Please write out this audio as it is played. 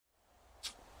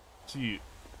Shit.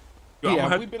 Yo, Yeah,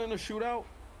 have we been in a shootout?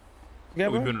 Yeah, Yeah,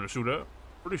 we've bro. been in a shootout.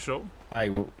 Pretty sure. I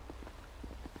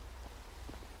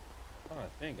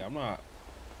think I'm not.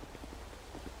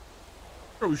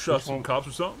 Or we shot Which some one? cops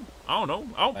or something. I don't know.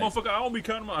 Like, I don't be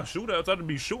counting my shootouts. I just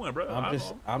be shooting, bro. I don't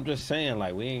know. I'm just saying,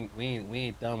 like, we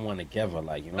ain't done one together,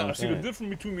 like, you know what Nah, I'm see, the saying? difference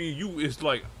between me and you is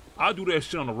like I do that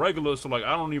shit on the regular, so like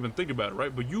I don't even think about it,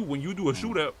 right? But you, when you do a Mm.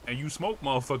 shootout and you smoke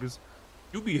motherfuckers,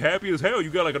 you be happy as hell. You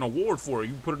got like an award for it.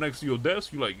 You put it next to your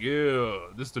desk. You like, yeah,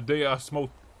 this is the day I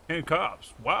smoked 10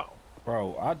 cops. Wow.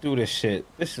 Bro, I do this shit.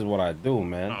 This is what I do,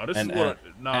 man. Nah, this is And what.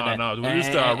 and Nah. This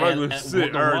is our regular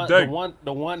shit the every one the day. one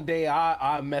the one day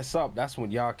I mess up, that's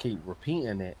when y'all keep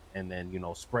repeating it and then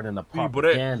spreading the See,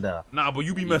 propaganda. but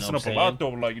you be You know messing what up a I'm lot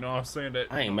saying? though. Like, you know what I'm saying? That,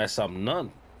 I ain't mess up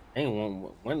none. Ain't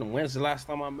when's the last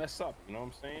time I mess up? You know what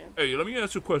I'm saying? hey, let me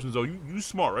ask you a question, though. You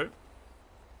smart, right?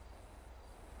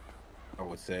 I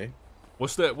would say.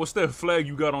 What's that flag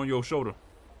you got on your shoulder?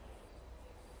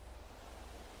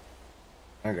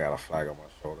 I got a flag on my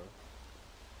shoulder.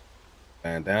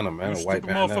 Bandana, man, You a white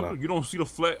stupid bandana. motherfucker. You don't see the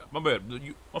flag. My bad.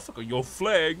 You, motherfucker, your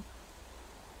flag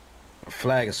A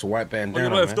flag is a white on your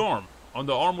bandana, left man. arm. On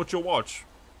the arm with your watch.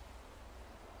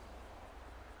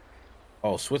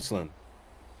 Oh, Switzerland.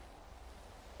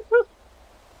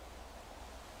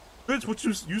 Bitch, what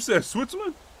you said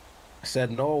Switzerland? I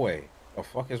said Norway. The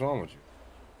fuck is wrong with you?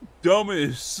 Dumb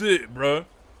as shit, bruh.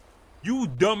 You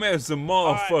dumb as a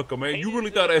motherfucker, man. You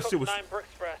really thought that shit was...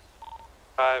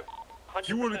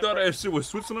 You really thought that shit was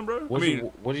Switzerland, bro? What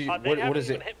is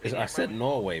it? I said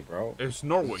Norway, bro. It's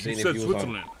Norway. You Seeing if said you was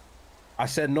Switzerland. I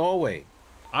said Norway.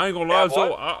 I ain't gonna lie,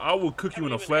 Zolo. I will cook you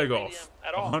in a flag off.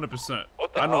 100%.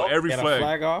 I know every Get a flag.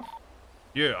 flag off?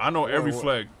 Yeah, I know every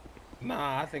flag.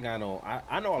 Nah, I think I know.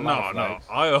 I know a lot of flags.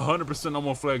 I 100% know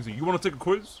more flags than you. You wanna take a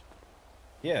quiz?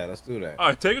 Yeah, let's do that.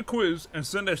 Alright, take a quiz and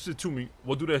send that shit to me.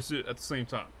 We'll do that shit at the same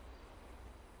time.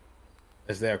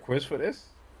 Is there a quiz for this?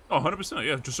 Oh, 100%.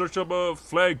 Yeah, just search up a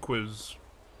flag quiz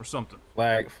or something.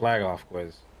 Flag off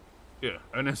quiz. Yeah,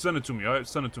 and then send it to me, alright?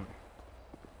 Send it to me.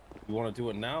 You want to do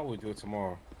it now or we do it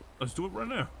tomorrow? Let's do it right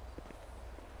now.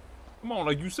 Come on,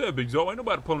 like you said, Big Zo. Ain't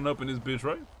nobody pulling up in this bitch,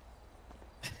 right?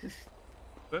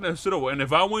 Send that shit over. And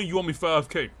if I win, you owe me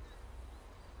 5K.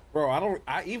 Bro,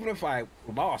 even if I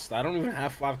lost, I don't even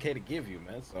have 5K to give you,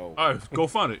 man. So Alright, go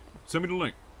find it. Send me the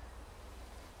link.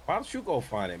 why don't you go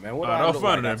find it, man? What Alright, I'll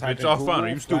find it then, bitch. I'll find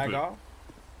it. You stupid.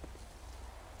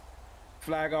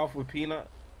 Flag off with Peanut.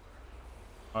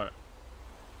 Alright.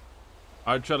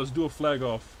 Alright, chat, let's do a flag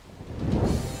off.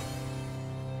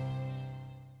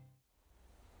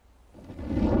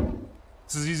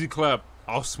 This is easy clap.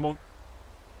 I'll smoke.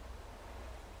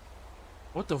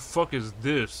 What the fuck is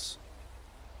this?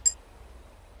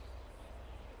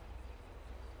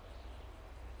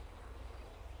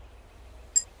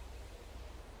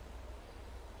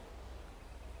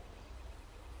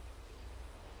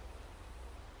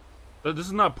 This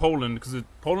is not Poland, because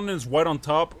Poland is white on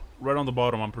top, red on the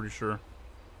bottom, I'm pretty sure.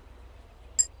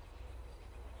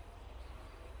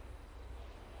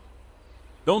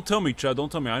 Don't tell me, Chad,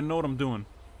 don't tell me. I know what I'm doing.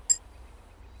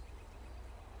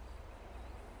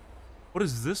 What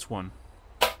is this one?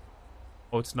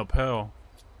 Oh, it's Nepal.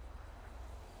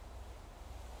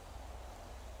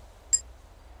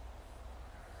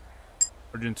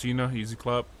 Argentina, easy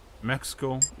clap.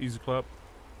 Mexico, easy clap.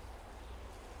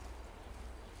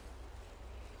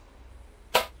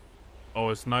 Oh,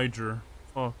 it's Niger.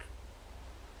 Fuck.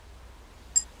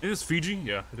 It is Fiji?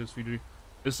 Yeah, it is Fiji.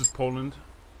 This is Poland.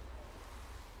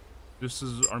 This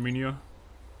is Armenia.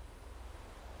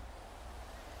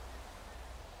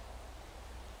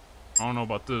 I don't know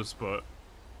about this, but...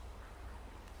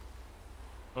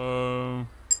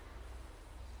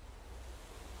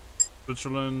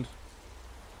 Switzerland.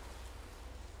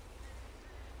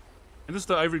 And this is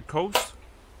the Ivory Coast?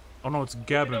 Oh no, it's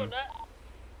Gabon.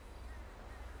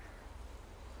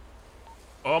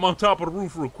 Oh, I'm on top of the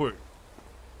roof real quick.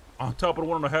 On top of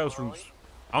one of the house roofs.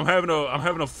 I'm having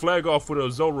a flag off with a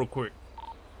Zolo real quick.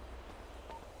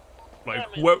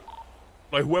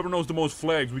 Like whoever knows the most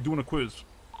flags, we doing a quiz.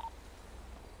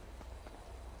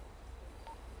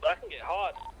 That can get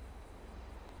hot.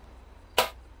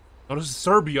 Oh, this is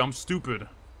Serbia. I'm stupid.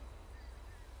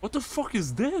 What the fuck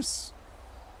is this?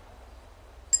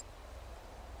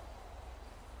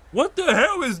 What the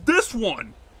hell is this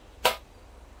one?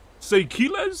 Say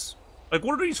Kiles? Like,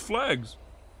 what are these flags?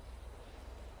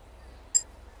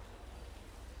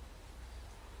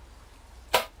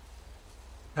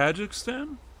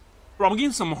 Tajikistan? Bro, I'm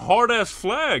getting some hard-ass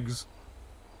flags.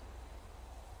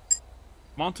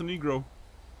 Montenegro.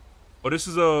 Oh, this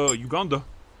is, Uganda.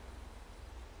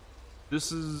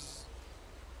 This is...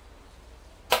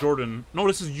 Jordan. No,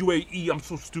 this is UAE. I'm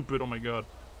so stupid. Oh my god.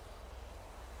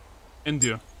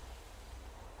 India.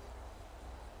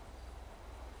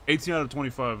 18 out of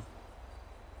 25.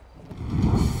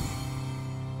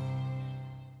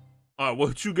 Alright,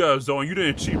 what you guys doing? You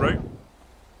didn't cheat, right?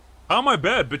 How am I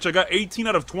bad, bitch? I got 18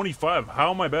 out of 25.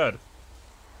 How am I bad?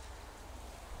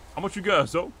 How much you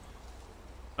guys, though?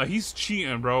 He's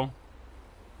cheating, bro.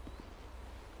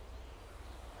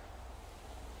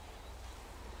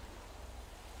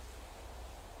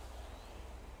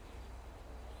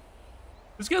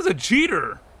 This guy's a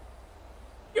cheater.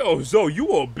 Yo, Zo, you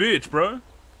a bitch, bro.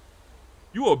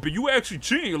 You actually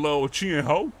cheating, little cheating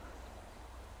hoe.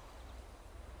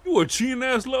 You a cheating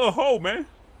ass little hoe, man.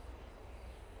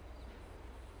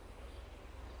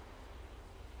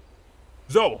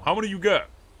 Zo, how many you got?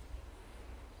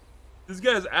 This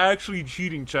guy's actually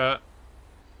cheating, chat.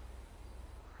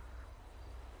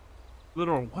 What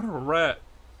a rat.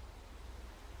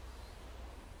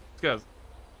 This guy's.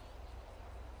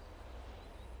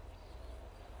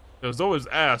 Yo, Zo is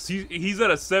ass. He's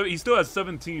at a 7. He still has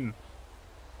 17.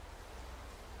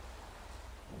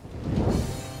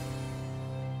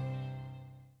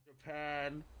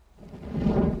 Japan.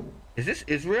 Is this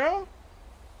Israel?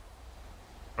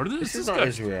 This is not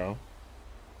Israel.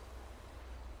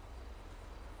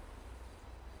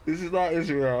 This is not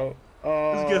Israel.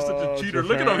 This guy's such a cheater. Japan.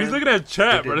 Look at him. He's looking at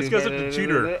chat, bro. This guy's such a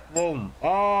cheater. Boom.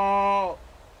 Oh.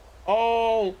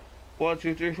 1,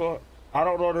 2, 3, 4. I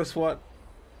don't know this one.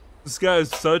 This guy is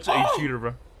such a cheater,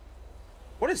 bro.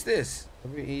 What is this?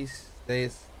 East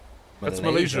States. That's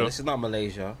Malaysia. This is not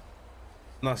Malaysia.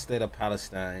 It's not state of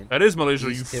Palestine. That is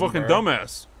Malaysia, you Timber. fucking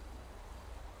dumbass.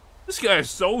 This guy is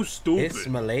so stupid. It's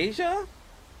Malaysia?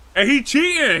 And he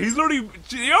cheating. He's literally...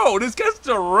 Yo, this guy's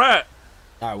a rat.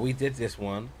 Alright, we did this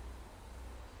one.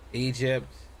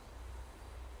 Egypt.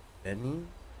 Benin?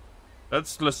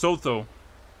 That's Lesotho.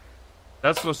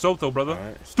 That's Lesotho, brother.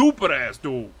 Right. Stupid ass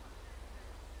dude.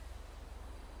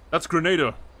 That's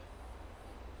Grenada.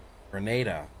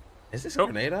 Grenada. Is this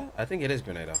Grenada? I think it is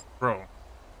Grenada. Bro.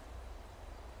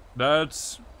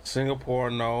 That's... Singapore,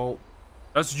 no.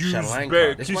 That's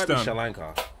Uzbekistan. This might be Sri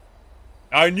Lanka.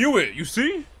 I knew it. You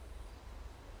see?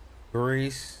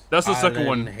 Greece. That's the Ireland, second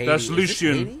one. Haiti. That's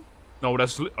Liechtenstein. No,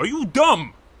 that's... Are you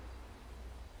dumb?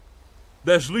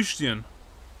 That's Liechtenstein.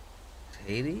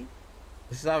 Haiti?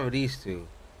 This is out of these two.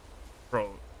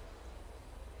 Bro.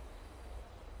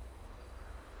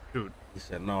 Dude. He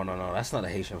said, no. That's not a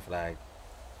Haitian flag.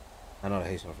 I know the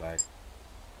Haitian flag.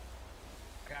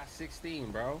 I got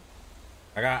 16, bro.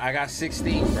 I got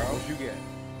 16, bro. What you get?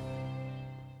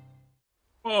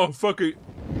 Oh, fuck it.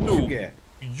 Dude,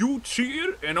 You you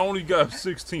cheated and only got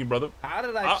 16, brother. How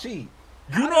did I cheat?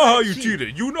 You know how you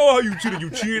cheated. You know how you cheated, you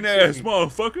cheating ass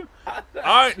motherfucker.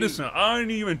 Listen, I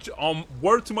ain't even,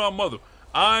 word to my mother,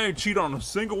 I ain't cheated on a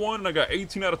single one and I got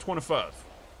 18 out of 25.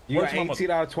 You got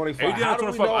 18 out of 25. 18 out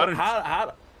of 25. I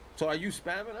didn't. So are you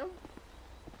spamming them?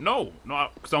 No,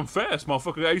 because I'm fast,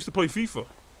 motherfucker. I used to play FIFA.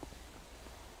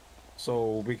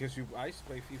 So, because I used to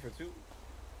play FIFA too.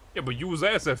 Yeah, but you was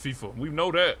ass at FIFA. We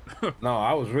know that. No,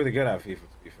 I was really good at FIFA,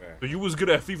 to be fair. So you was good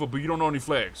at FIFA, but you don't know any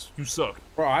flags. You suck.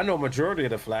 Bro, I know majority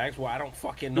of the flags. Well, I don't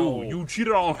fucking know. Dude, you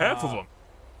cheated on half of them.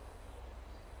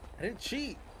 I didn't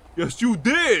cheat. Yes, you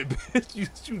did, bitch.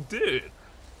 Yes, you did.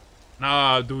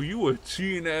 Nah, dude, you a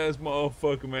cheating ass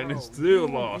motherfucker, man. Bro, and still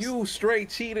lost. You straight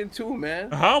cheating too,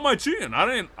 man. How am I cheating? I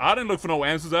didn't look for no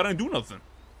answers. I didn't do nothing.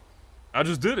 I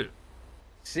just did it.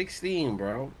 16,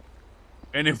 bro.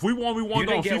 And if we won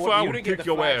on FIFA, I would kick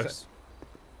your ass.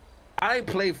 I ain't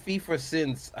played FIFA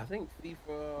since, I think,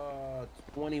 FIFA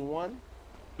 21.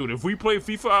 Dude, if we play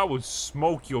FIFA, I would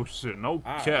smoke your shit. No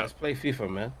cap. Let's play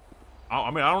FIFA, man. I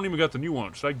mean, I don't even got the new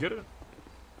one. Should I get it?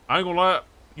 I ain't gonna lie.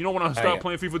 You know when I stopped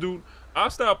playing FIFA, dude? I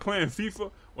stopped playing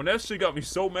FIFA when that shit got me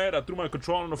so mad, I threw my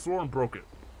controller on the floor and broke it.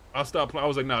 I stopped playing. I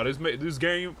was like, nah, this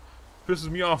game pisses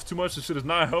me off too much. This shit is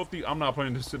not healthy. I'm not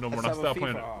playing this shit no more. And I stopped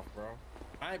playing it. Bro.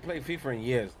 I ain't played FIFA in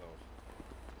years, though.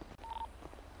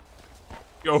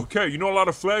 Yo, okay, you know a lot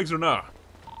of flags or not?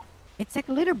 It's like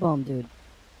a glitter bomb, dude.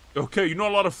 Okay, you know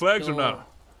a lot of flags or not?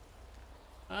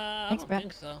 I Thanks, don't bro.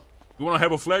 think so. You want to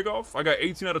have a flag off? I got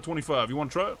 18 out of 25. You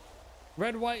want to try it?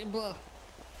 Red, white, and blue.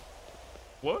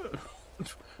 What?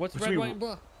 What's What red, you white, mean? and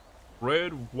blue?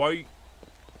 Red, white,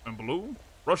 and blue?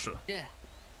 Russia. Yeah.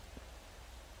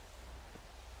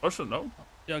 Russia, no.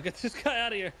 Yo, get this guy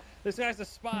out of here. This guy's a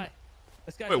spy.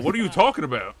 This guy's Wait, a what are you spy. talking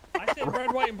about? I said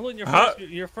red, white, and blue. And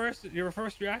your first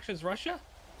reaction is Russia?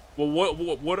 Well,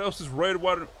 what else is red,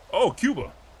 white, and... Oh,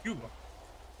 Cuba. Cuba.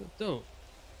 Dude.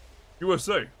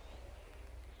 USA.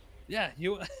 Yeah,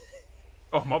 you.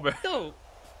 Oh, my bad. Dude.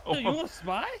 No, you a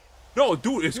spy? No,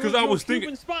 dude, it's because I was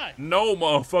thinking. Spy. No,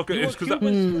 motherfucker, You it's a because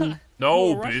Cuban spy. No,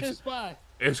 You a Russian bitch. spy.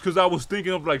 It's because I was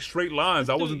thinking of like straight lines.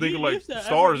 I wasn't thinking like said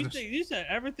stars. You said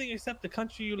everything except the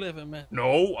country you live in, man.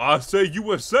 No, I say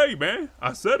USA, man.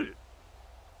 I said it.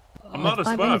 I'm not a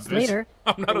spy, 5 minutes bitch. later.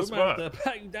 I'm not a We might have spy. to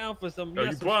pat you down for some. Yo,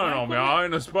 you lying on me? I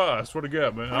ain't a spy. I swear to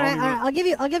God, man. All right, I'll give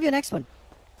you a next one.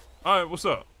 All right, what's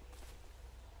up?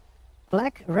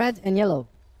 Black, red, and yellow.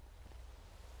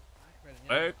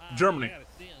 Hey, Germany.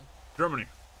 Germany.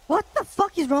 What the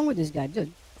fuck is wrong with this guy,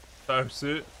 dude? That's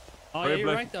it. Oh, yeah,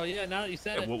 you're right though. Yeah, now that you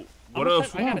said it. Well, what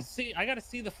else? I gotta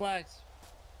see the flags.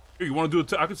 Here, you want to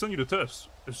do I can send you the test.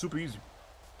 It's super easy.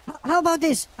 How about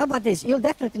this? How about this? You're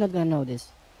definitely not gonna know this.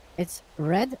 It's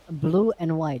red, blue,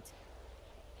 and white.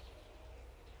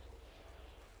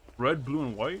 Red, blue,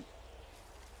 and white?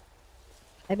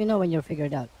 Let me know when you're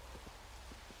figured out.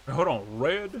 Hey, hold on.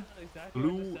 Red, Exactly.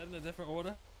 blue, Said in a different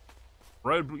order.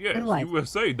 red, blue. Yeah, And white.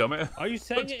 USA, dumbass. Are you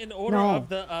saying it in order No. of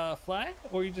the flag,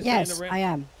 or are you just Yes, saying the I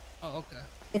am. Oh, okay.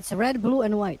 It's red, blue,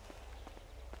 and white.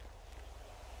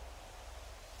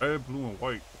 Red, blue, and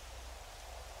white.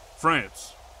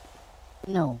 France.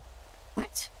 No.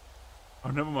 What? Oh,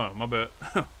 never mind. My bad.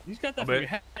 You just got that My from bad. your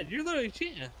head. You're literally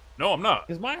cheating. No, I'm not.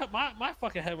 Because my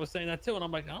fucking head was saying that too, and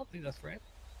I'm like, I don't think that's right.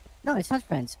 No, it's not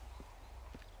France.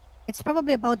 It's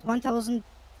probably about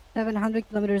 1,700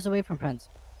 kilometers away from France.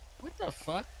 What the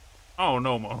fuck? I don't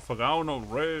know, motherfucker. I don't know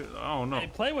red. I don't know. Hey,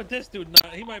 play with this dude. Nah,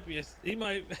 he might be a. He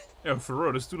might. Yeah, for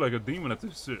real. This dude like a demon at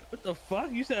this shit. What the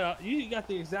fuck? You said you got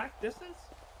the exact distance?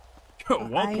 1.8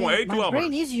 My brain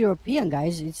kilometers. is European,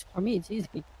 guys. It's for me. It's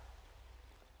easy.